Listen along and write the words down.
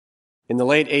In the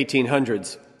late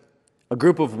 1800s, a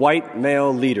group of white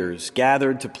male leaders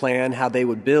gathered to plan how they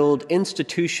would build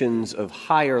institutions of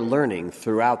higher learning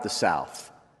throughout the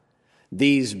South.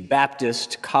 These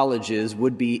Baptist colleges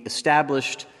would be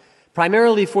established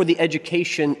primarily for the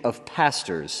education of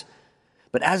pastors,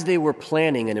 but as they were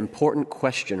planning, an important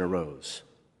question arose.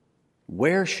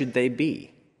 Where should they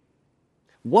be?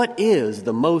 What is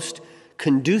the most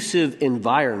conducive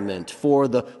environment for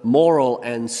the moral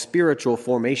and spiritual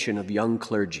formation of young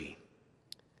clergy?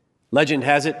 Legend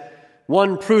has it,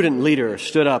 one prudent leader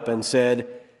stood up and said,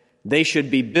 they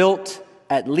should be built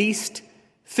at least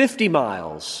 50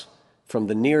 miles from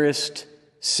the nearest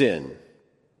sin.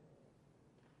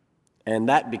 And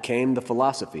that became the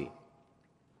philosophy.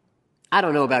 I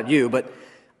don't know about you, but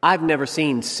I've never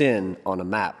seen sin on a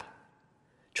map.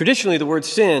 Traditionally, the word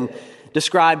sin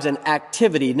describes an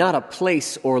activity, not a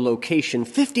place or location.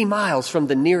 50 miles from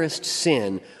the nearest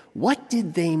sin. What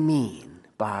did they mean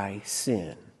by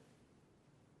sin?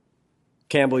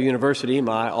 Campbell University,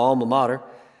 my alma mater,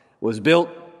 was built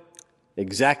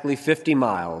exactly 50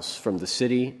 miles from the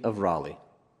city of Raleigh.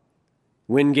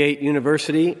 Wingate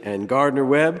University and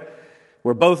Gardner-Webb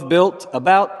were both built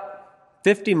about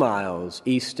 50 miles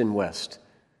east and west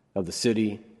of the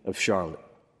city of Charlotte.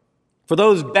 For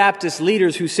those Baptist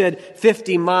leaders who said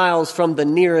 50 miles from the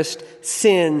nearest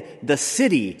sin, the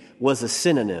city was a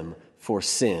synonym for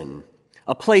sin,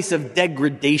 a place of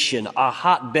degradation, a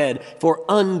hotbed for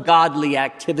ungodly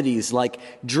activities like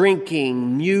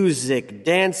drinking, music,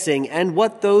 dancing, and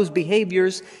what those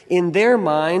behaviors in their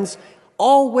minds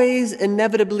always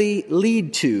inevitably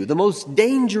lead to, the most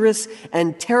dangerous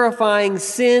and terrifying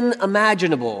sin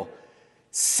imaginable,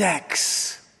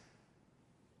 sex.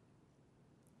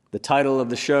 The title of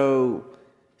the show,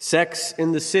 Sex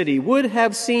in the City, would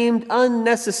have seemed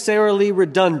unnecessarily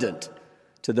redundant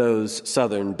to those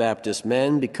Southern Baptist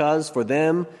men because for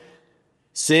them,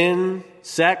 sin,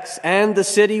 sex, and the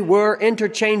city were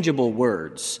interchangeable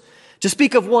words. To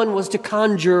speak of one was to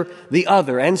conjure the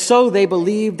other, and so they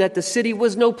believed that the city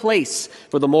was no place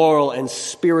for the moral and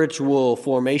spiritual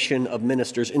formation of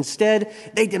ministers. Instead,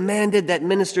 they demanded that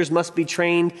ministers must be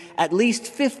trained at least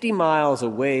 50 miles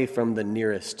away from the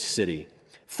nearest city,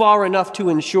 far enough to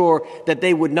ensure that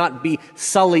they would not be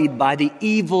sullied by the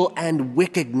evil and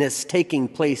wickedness taking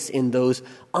place in those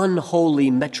unholy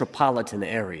metropolitan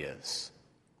areas.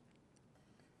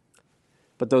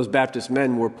 But those Baptist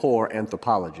men were poor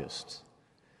anthropologists.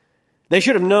 They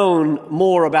should have known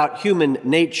more about human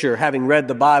nature, having read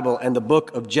the Bible and the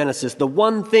book of Genesis. The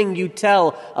one thing you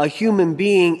tell a human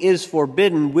being is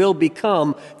forbidden will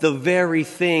become the very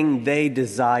thing they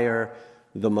desire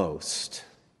the most.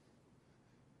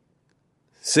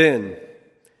 Sin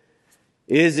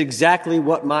is exactly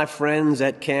what my friends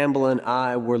at Campbell and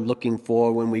I were looking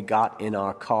for when we got in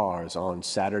our cars on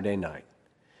Saturday night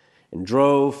and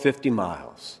drove 50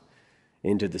 miles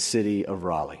into the city of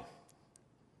Raleigh.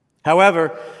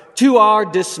 However, to our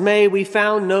dismay, we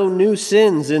found no new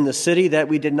sins in the city that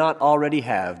we did not already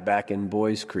have back in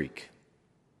Boys Creek.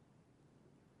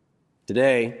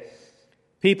 Today,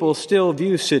 people still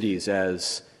view cities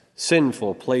as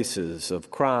sinful places of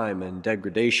crime and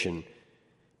degradation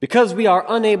because we are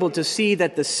unable to see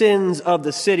that the sins of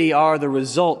the city are the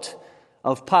result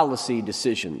of policy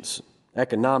decisions,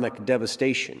 economic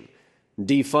devastation,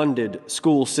 defunded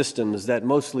school systems that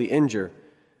mostly injure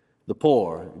the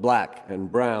poor, black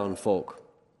and brown folk.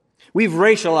 We've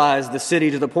racialized the city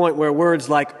to the point where words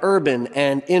like urban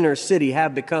and inner city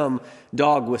have become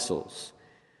dog whistles.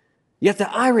 Yet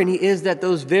the irony is that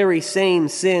those very same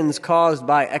sins caused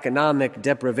by economic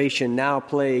deprivation now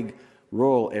plague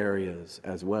rural areas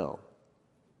as well.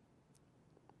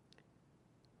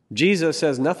 Jesus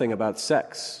says nothing about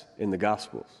sex in the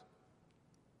Gospels.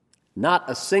 Not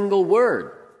a single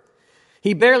word.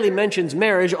 He barely mentions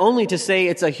marriage, only to say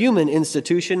it's a human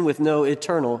institution with no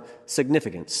eternal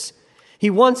significance. He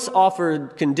once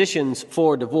offered conditions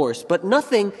for divorce, but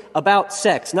nothing about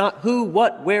sex, not who,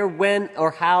 what, where, when,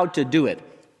 or how to do it.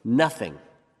 Nothing.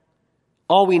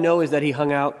 All we know is that he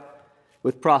hung out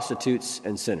with prostitutes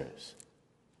and sinners.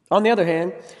 On the other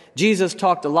hand, Jesus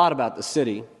talked a lot about the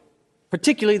city,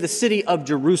 particularly the city of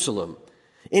Jerusalem.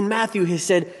 In Matthew, he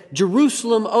said,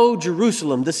 Jerusalem, O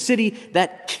Jerusalem, the city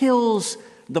that kills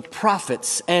the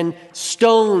prophets and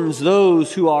stones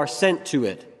those who are sent to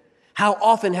it. How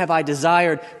often have I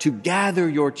desired to gather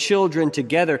your children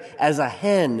together as a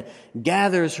hen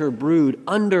gathers her brood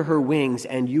under her wings,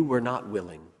 and you were not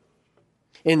willing.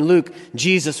 In Luke,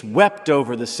 Jesus wept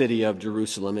over the city of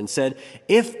Jerusalem and said,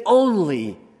 if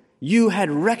only you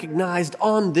had recognized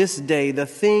on this day the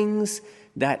things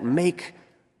that make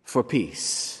for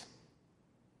peace.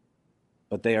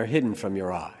 but they are hidden from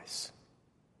your eyes.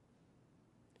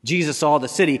 Jesus saw the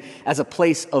city as a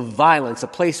place of violence, a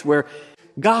place where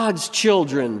God's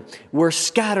children were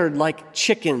scattered like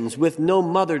chickens with no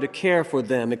mother to care for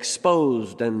them,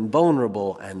 exposed and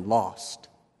vulnerable and lost.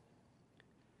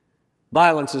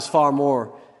 Violence is far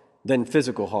more than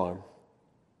physical harm.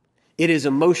 It is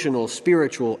emotional,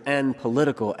 spiritual, and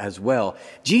political as well.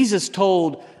 Jesus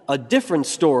told a different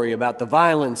story about the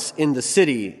violence in the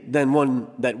city than one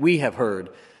that we have heard.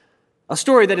 A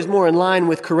story that is more in line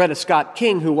with Coretta Scott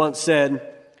King, who once said,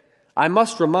 "I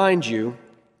must remind you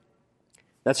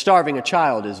that starving a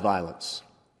child is violence.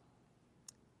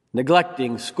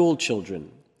 Neglecting school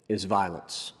children is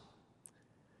violence.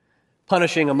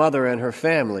 Punishing a mother and her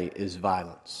family is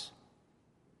violence.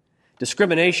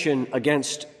 Discrimination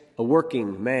against a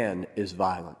working man is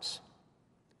violence.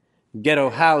 Ghetto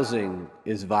housing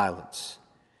is violence.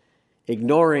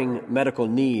 Ignoring medical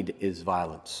need is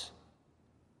violence.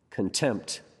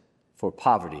 Contempt for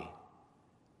poverty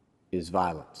is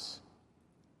violence."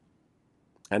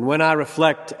 And when I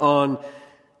reflect on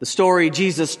the story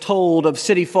Jesus told of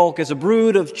city folk as a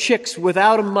brood of chicks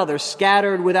without a mother,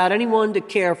 scattered without anyone to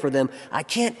care for them, I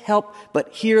can't help but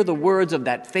hear the words of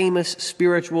that famous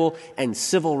spiritual and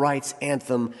civil rights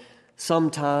anthem,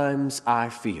 "Sometimes I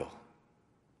feel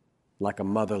like a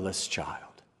motherless child."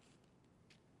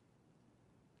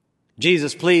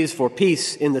 Jesus' pleas for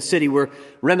peace in the city were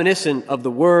reminiscent of the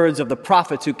words of the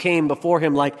prophets who came before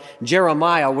him, like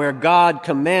Jeremiah, where God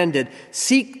commanded,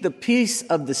 "Seek the peace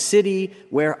of the city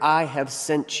where I have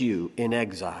sent you in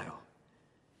exile,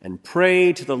 and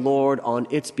pray to the Lord on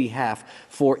its behalf,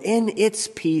 for in its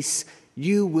peace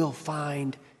you will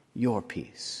find your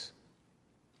peace."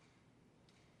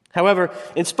 However,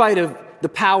 in spite of the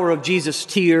power of Jesus'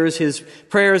 tears, his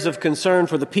prayers of concern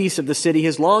for the peace of the city,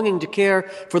 his longing to care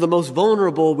for the most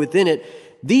vulnerable within it,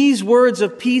 these words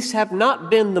of peace have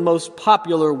not been the most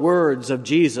popular words of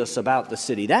Jesus about the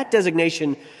city. That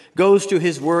designation goes to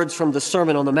his words from the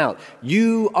Sermon on the Mount.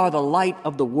 "You are the light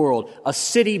of the world. A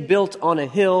city built on a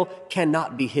hill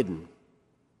cannot be hidden."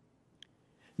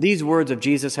 These words of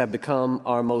Jesus have become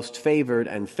our most favored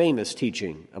and famous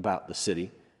teaching about the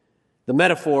city. The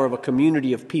metaphor of a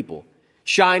community of people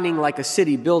shining like a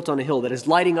city built on a hill that is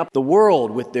lighting up the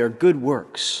world with their good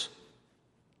works.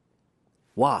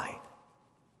 Why?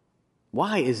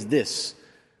 Why is this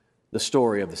the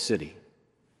story of the city?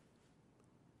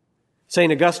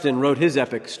 St. Augustine wrote his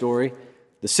epic story,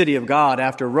 The City of God,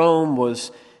 after Rome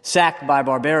was sacked by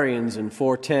barbarians in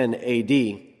 410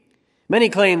 AD. Many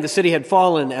claimed the city had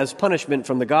fallen as punishment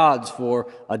from the gods for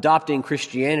adopting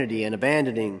Christianity and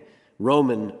abandoning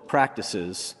Roman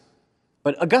practices.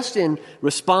 But Augustine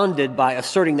responded by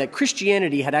asserting that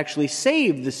Christianity had actually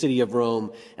saved the city of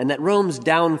Rome and that Rome's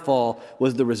downfall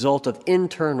was the result of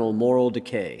internal moral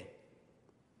decay.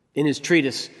 In his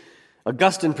treatise,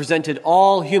 Augustine presented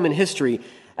all human history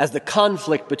as the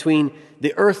conflict between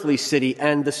the earthly city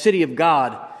and the city of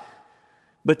God.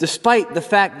 But despite the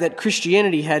fact that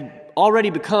Christianity had already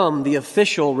become the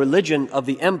official religion of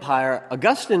the empire,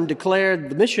 Augustine declared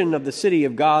the mission of the city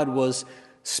of God was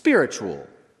spiritual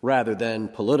rather than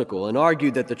political, and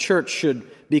argued that the church should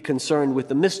be concerned with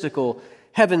the mystical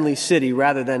heavenly city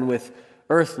rather than with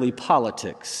earthly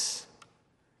politics.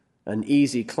 An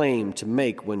easy claim to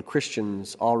make when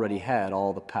Christians already had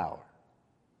all the power.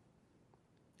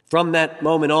 From that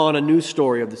moment on, a new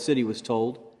story of the city was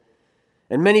told,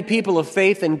 and many people of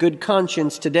faith and good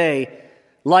conscience today,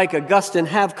 like Augustine,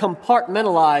 have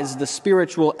compartmentalized the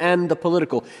spiritual and the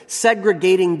political,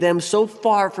 segregating them so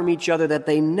far from each other that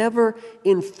they never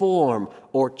inform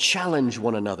or challenge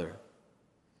one another.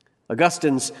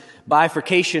 Augustine's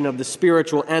bifurcation of the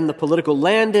spiritual and the political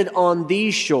landed on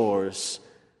these shores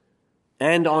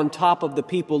and on top of the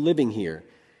people living here.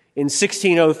 In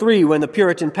 1603, when the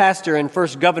Puritan pastor and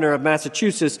first governor of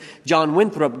Massachusetts, John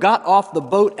Winthrop, got off the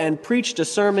boat and preached a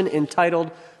sermon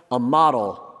entitled "A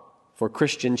Model for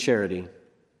Christian Charity."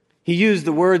 He used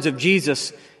the words of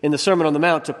Jesus in the Sermon on the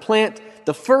Mount to plant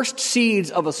the first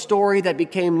seeds of a story that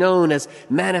became known as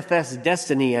Manifest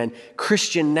Destiny and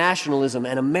Christian nationalism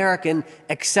and American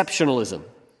exceptionalism.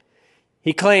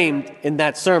 He claimed in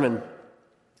that sermon,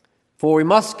 "For we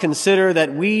must consider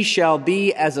that we shall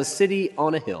be as a city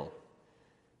on a hill.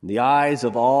 The eyes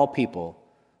of all people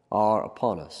are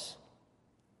upon us."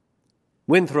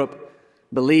 Winthrop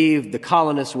believed the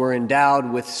colonists were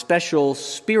endowed with special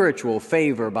spiritual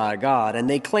favor by God, and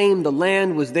they claimed the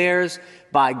land was theirs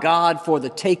by God for the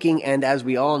taking, and as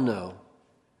we all know,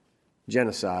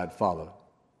 genocide followed.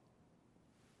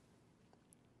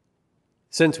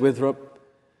 Since Winthrop,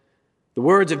 the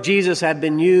words of Jesus have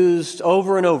been used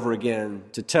over and over again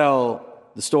to tell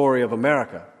the story of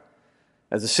America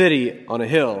as a city on a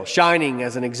hill, shining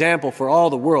as an example for all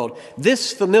the world,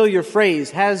 this familiar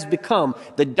phrase has become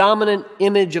the dominant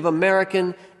image of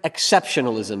American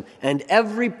exceptionalism. And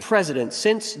every president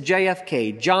since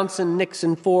JFK, Johnson,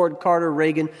 Nixon, Ford, Carter,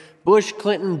 Reagan, Bush,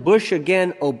 Clinton, Bush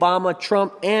again, Obama,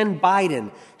 Trump, and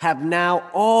Biden have now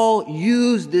all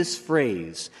used this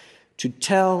phrase to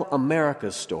tell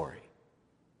America's story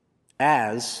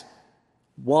as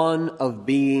one of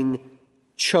being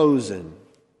chosen,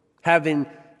 having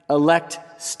elect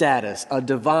status, a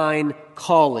divine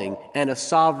calling, and a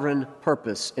sovereign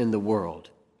purpose in the world.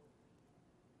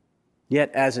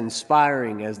 Yet, as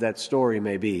inspiring as that story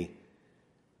may be,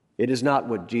 it is not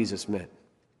what Jesus meant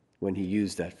when he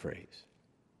used that phrase.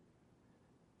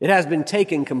 It has been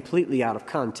taken completely out of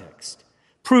context.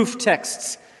 Proof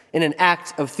texts in an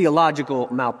act of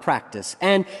theological malpractice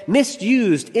and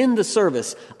misused in the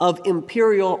service of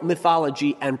imperial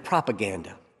mythology and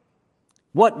propaganda.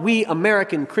 What we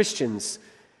American Christians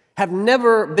have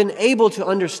never been able to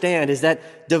understand is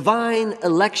that divine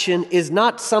election is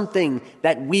not something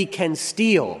that we can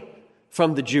steal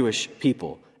from the Jewish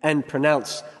people and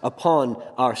pronounce upon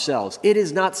ourselves. It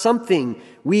is not something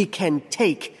we can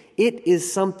take. It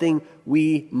is something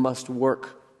we must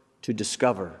work to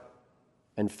discover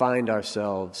and find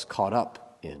ourselves caught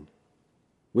up in.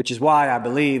 Which is why I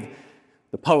believe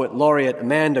the poet laureate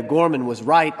Amanda Gorman was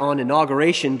right on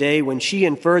Inauguration Day when she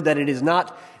inferred that it is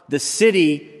not the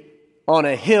city on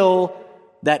a hill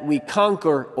that we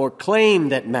conquer or claim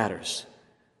that matters,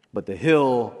 but the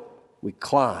hill we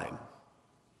climb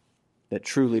that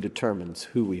truly determines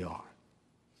who we are.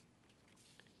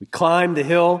 We climb the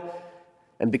hill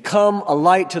and become a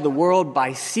light to the world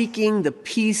by seeking the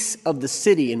peace of the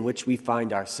city in which we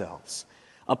find ourselves.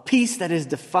 A peace that is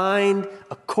defined,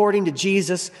 according to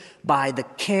Jesus, by the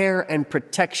care and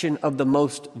protection of the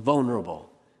most vulnerable.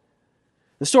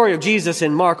 The story of Jesus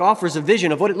in Mark offers a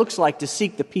vision of what it looks like to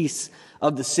seek the peace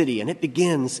of the city, and it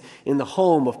begins in the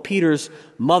home of Peter's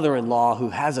mother-in-law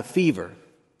who has a fever.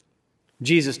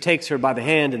 Jesus takes her by the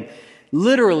hand and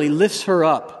literally lifts her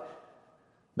up,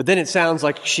 but then it sounds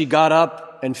like she got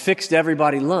up and fixed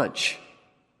everybody lunch.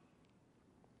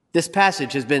 This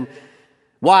passage has been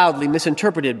wildly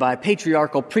misinterpreted by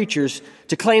patriarchal preachers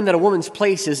to claim that a woman's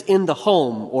place is in the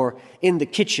home or in the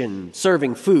kitchen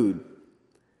serving food.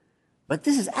 But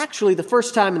this is actually the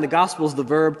first time in the Gospels the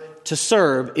verb to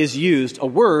serve is used, a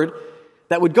word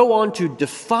that would go on to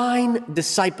define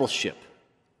discipleship.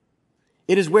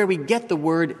 It is where we get the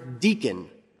word deacon.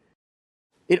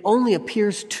 It only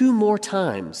appears 2 more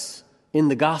times in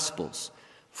the Gospels.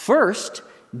 First,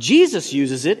 Jesus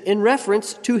uses it in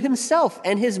reference to himself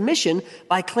and his mission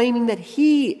by claiming that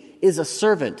he is a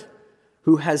servant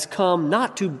who has come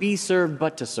not to be served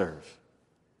but to serve.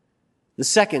 The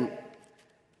second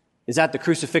is at the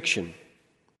crucifixion,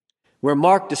 where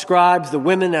Mark describes the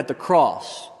women at the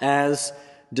cross as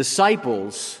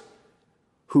disciples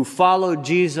who followed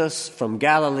Jesus from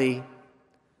Galilee,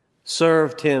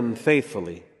 served him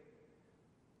faithfully,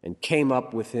 and came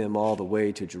up with him all the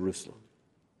way to Jerusalem.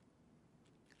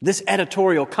 This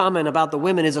editorial comment about the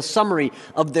women is a summary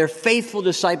of their faithful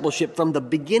discipleship from the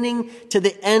beginning to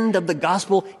the end of the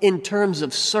gospel in terms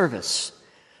of service.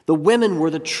 The women were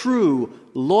the true,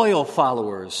 loyal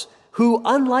followers who,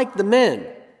 unlike the men,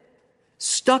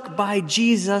 stuck by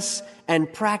Jesus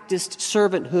and practiced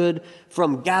servanthood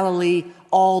from Galilee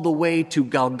all the way to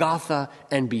Golgotha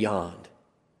and beyond.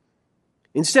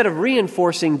 Instead of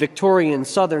reinforcing Victorian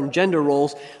Southern gender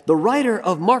roles, the writer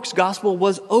of Mark's gospel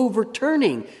was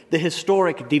overturning the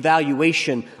historic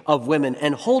devaluation of women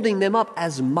and holding them up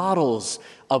as models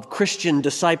of Christian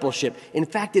discipleship. In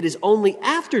fact, it is only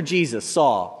after Jesus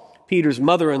saw Peter's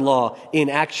mother-in-law in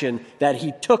action that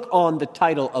he took on the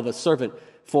title of a servant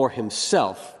for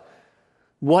himself.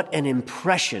 What an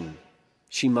impression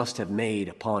she must have made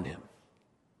upon him.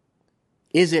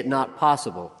 Is it not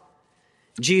possible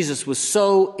Jesus was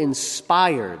so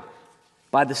inspired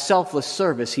by the selfless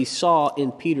service he saw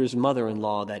in Peter's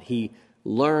mother-in-law that he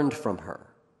learned from her,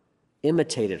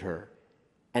 imitated her,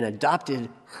 and adopted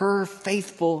her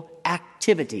faithful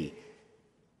activity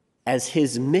as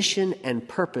his mission and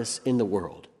purpose in the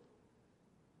world,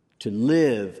 to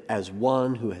live as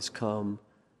one who has come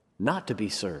not to be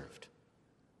served,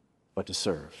 but to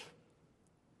serve.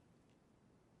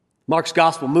 Mark's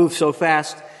gospel moves so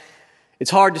fast, it's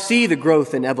hard to see the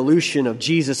growth and evolution of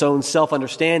Jesus' own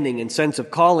self-understanding and sense of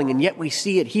calling, and yet we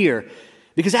see it here.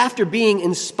 Because after being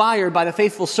inspired by the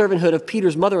faithful servanthood of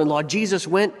Peter's mother-in-law, Jesus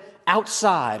went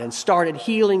outside and started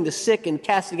healing the sick and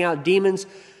casting out demons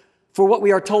for what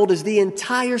we are told is the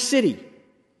entire city.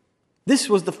 This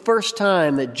was the first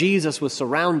time that Jesus was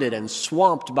surrounded and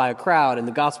swamped by a crowd in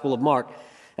the Gospel of Mark,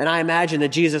 and I imagine that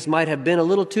Jesus might have been a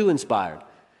little too inspired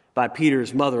by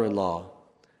Peter's mother-in-law,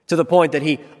 to the point that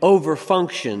he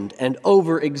overfunctioned and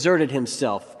overexerted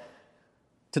himself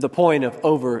to the point of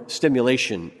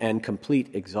overstimulation and complete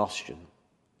exhaustion.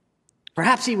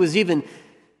 Perhaps he was even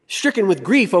stricken with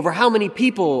grief over how many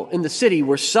people in the city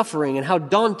were suffering and how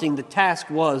daunting the task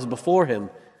was before him.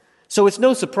 So it's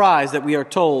no surprise that we are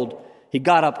told he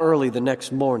got up early the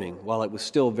next morning while it was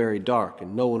still very dark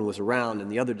and no one was around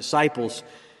and the other disciples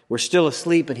were still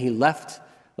asleep, and he left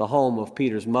the home of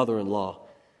Peter's mother-in-law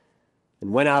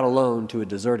and went out alone to a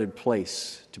deserted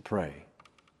place to pray.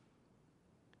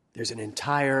 There's an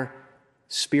entire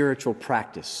spiritual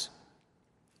practice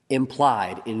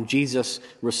implied in Jesus'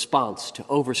 response to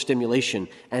overstimulation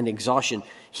and exhaustion.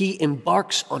 He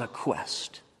embarks on a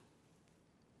quest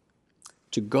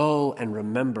to go and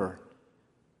remember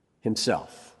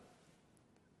himself,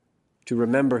 to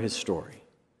remember his story,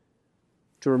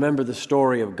 to remember the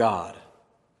story of God,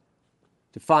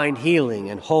 to find healing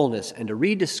and wholeness, and to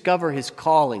rediscover his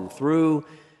calling through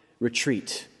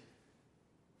retreat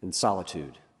and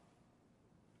solitude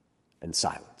and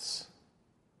silence.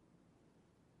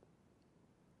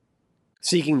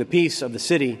 Seeking the peace of the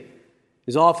city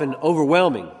is often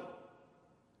overwhelming.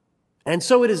 And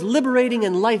so it is liberating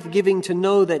and life-giving to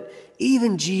know that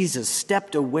even Jesus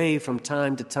stepped away from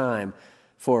time to time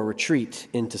for a retreat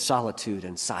into solitude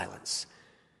and silence.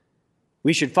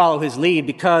 We should follow his lead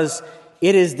because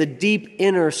it is the deep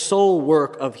inner soul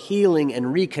work of healing and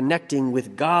reconnecting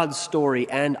with God's story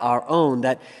and our own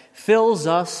that fills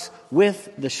us with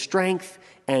the strength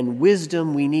and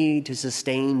wisdom we need to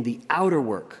sustain the outer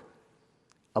work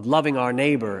of loving our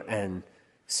neighbor and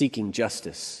seeking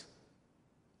justice.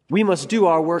 We must do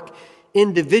our work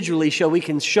individually so we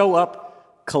can show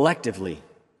up collectively.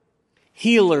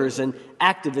 Healers and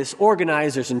activists,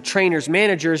 organizers and trainers,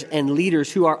 managers and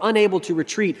leaders who are unable to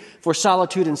retreat for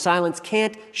solitude and silence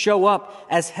can't show up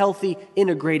as healthy,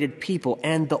 integrated people,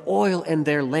 and the oil in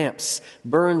their lamps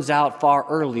burns out far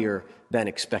earlier than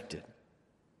expected.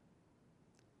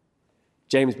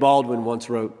 James Baldwin once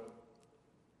wrote,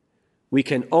 "We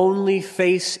can only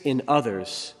face in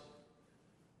others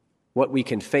what we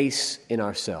can face in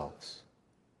ourselves."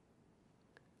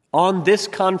 On this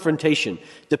confrontation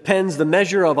depends the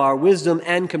measure of our wisdom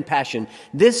and compassion.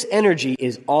 This energy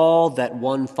is all that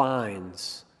one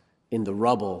finds in the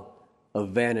rubble of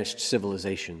vanished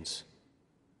civilizations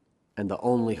and the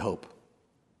only hope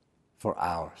for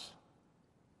ours.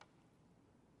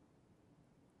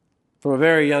 From a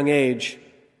very young age,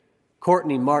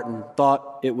 Courtney Martin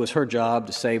thought it was her job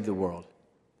to save the world.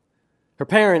 Her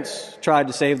parents tried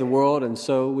to save the world, and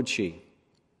so would she.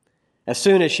 As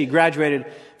soon as she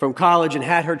graduated from college and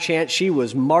had her chance, she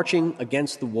was marching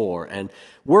against the war and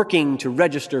working to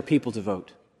register people to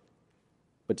vote.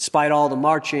 But despite all the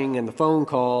marching and the phone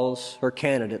calls, her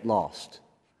candidate lost.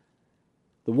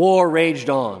 The war raged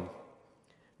on.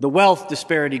 The wealth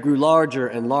disparity grew larger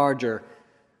and larger.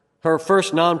 Her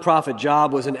first nonprofit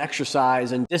job was an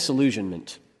exercise in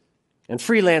disillusionment, and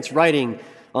freelance writing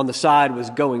on the side was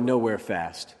going nowhere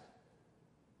fast.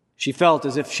 She felt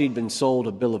as if she'd been sold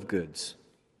a bill of goods.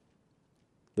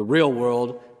 The real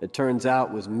world, it turns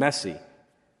out, was messy,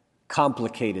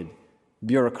 complicated,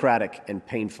 bureaucratic, and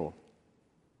painful.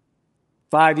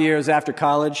 5 years after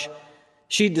college,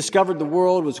 she'd discovered the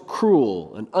world was a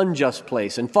cruel, an unjust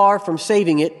place, and far from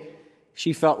saving it,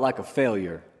 she felt like a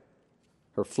failure.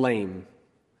 Her flame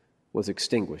was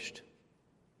extinguished.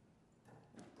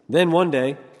 Then one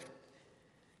day,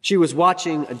 she was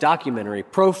watching a documentary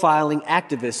profiling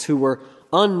activists who were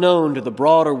unknown to the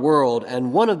broader world,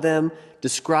 and one of them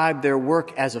described their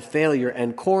work as a failure,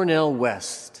 and Cornel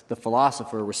West, the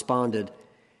philosopher, responded,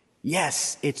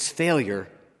 "Yes, it's failure,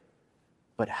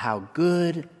 but how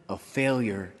good a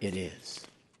failure it is."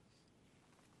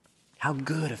 How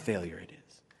good a failure it is.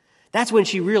 That's when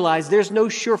she realized there's no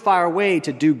surefire way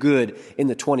to do good in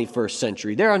the 21st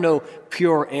century. There are no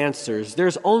pure answers.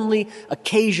 There's only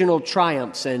occasional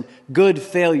triumphs and good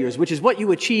failures, which is what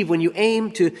you achieve when you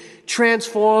aim to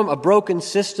transform a broken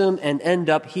system and end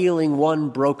up healing one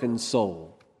broken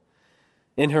soul.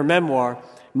 In her memoir,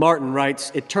 Martin writes,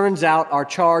 "It turns out our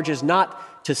charge is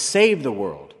not to save the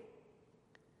world.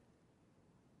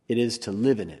 It is to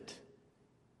live in it.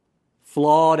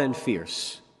 Flawed and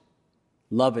fierce,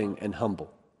 loving and humble.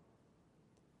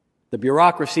 The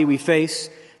bureaucracy we face,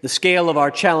 the scale of our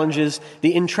challenges,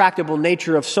 the intractable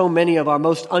nature of so many of our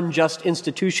most unjust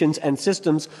institutions and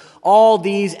systems, all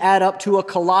these add up to a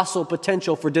colossal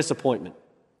potential for disappointment.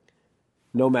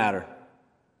 No matter.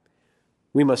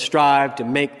 We must strive to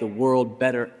make the world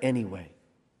better anyway.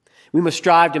 We must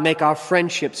strive to make our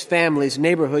friendships, families,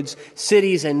 neighborhoods,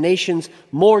 cities, and nations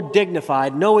more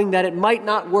dignified, knowing that it might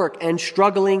not work and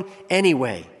struggling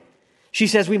anyway. She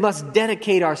says we must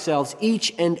dedicate ourselves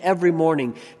each and every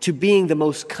morning to being the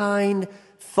most kind,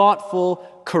 thoughtful,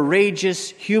 courageous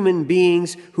human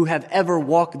beings who have ever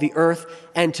walked the earth,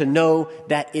 and to know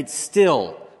that it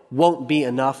still won't be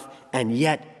enough, and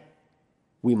yet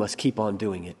we must keep on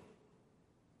doing it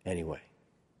anyway.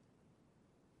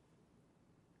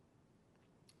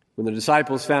 When the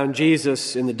disciples found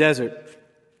Jesus in the desert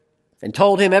and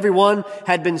told him everyone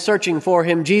had been searching for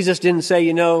him, Jesus didn't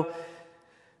say,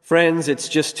 friends, it's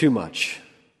just too much.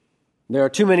 There are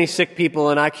too many sick people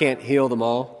and I can't heal them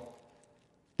all.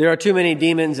 There are too many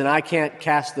demons and I can't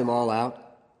cast them all out.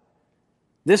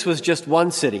 This was just one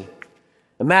city.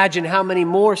 Imagine how many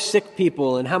more sick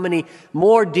people and how many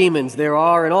more demons there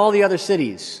are in all the other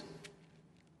cities.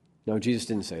 No, Jesus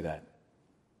didn't say that.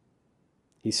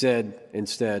 He said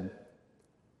instead,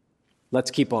 let's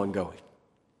keep on going.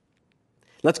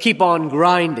 Let's keep on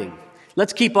grinding.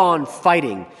 Let's keep on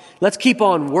fighting. Let's keep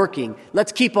on working.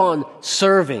 Let's keep on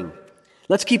serving.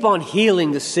 Let's keep on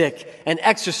healing the sick and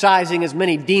exorcising as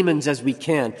many demons as we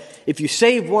can. If you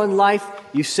save one life,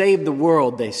 you save the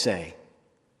world, they say.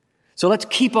 So let's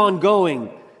keep on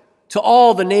going to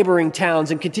all the neighboring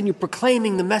towns and continue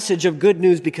proclaiming the message of good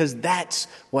news, because that's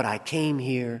what I came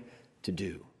here to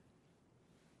do.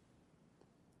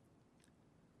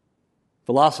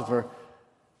 Philosopher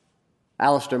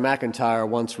Alistair McIntyre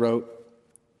once wrote,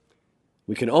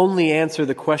 "We can only answer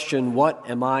the question, what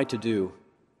am I to do,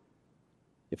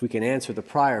 if we can answer the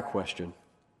prior question,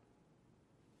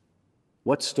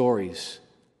 what stories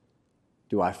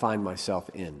do I find myself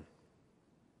in?"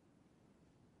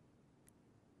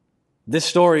 This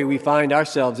story we find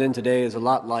ourselves in today is a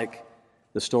lot like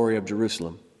the story of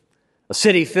Jerusalem, a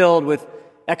city filled with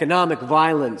economic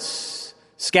violence,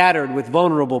 scattered with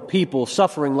vulnerable people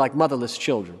suffering like motherless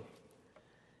children.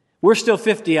 We're still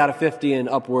 50 out of 50 in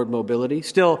upward mobility,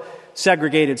 still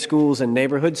segregated schools and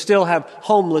neighborhoods, still have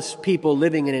homeless people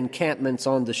living in encampments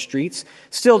on the streets,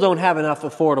 still don't have enough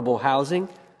affordable housing.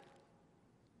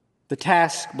 The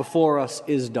task before us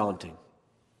is daunting,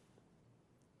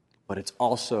 but it's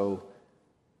also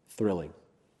thrilling.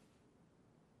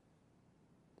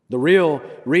 The real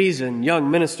reason young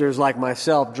ministers like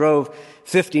myself drove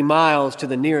 50 miles to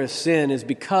the nearest sin is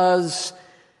because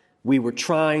we were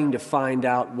trying to find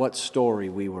out what story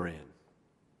we were in,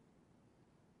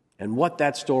 and what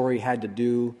that story had to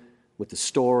do with the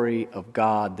story of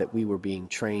God that we were being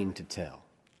trained to tell.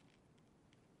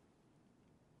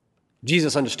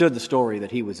 Jesus understood the story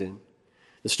that he was in.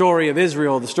 The story of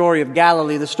Israel, the story of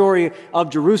Galilee, the story of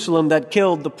Jerusalem that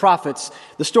killed the prophets,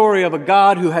 the story of a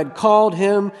God who had called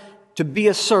him to be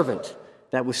a servant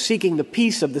that was seeking the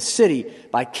peace of the city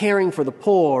by caring for the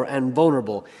poor and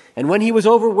vulnerable. And when he was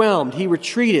overwhelmed, he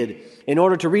retreated in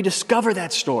order to rediscover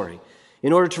that story,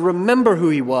 in order to remember who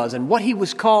he was and what he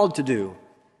was called to do.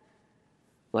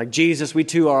 Like Jesus, we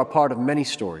too are a part of many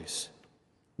stories.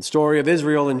 The story of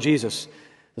Israel and Jesus,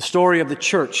 the story of the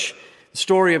church, the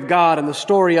story of God, and the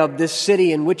story of this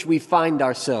city in which we find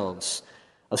ourselves.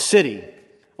 A city,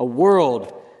 a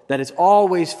world that is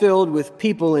always filled with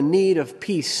people in need of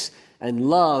peace and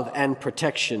love and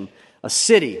protection. A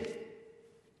city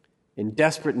in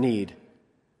desperate need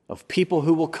of people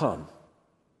who will come,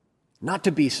 not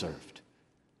to be served,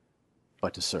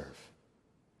 but to serve.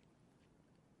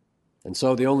 And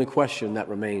so the only question that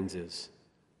remains is,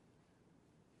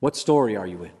 what story are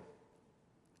you in?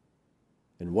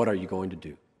 And what are you going to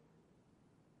do?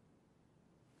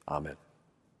 Amen.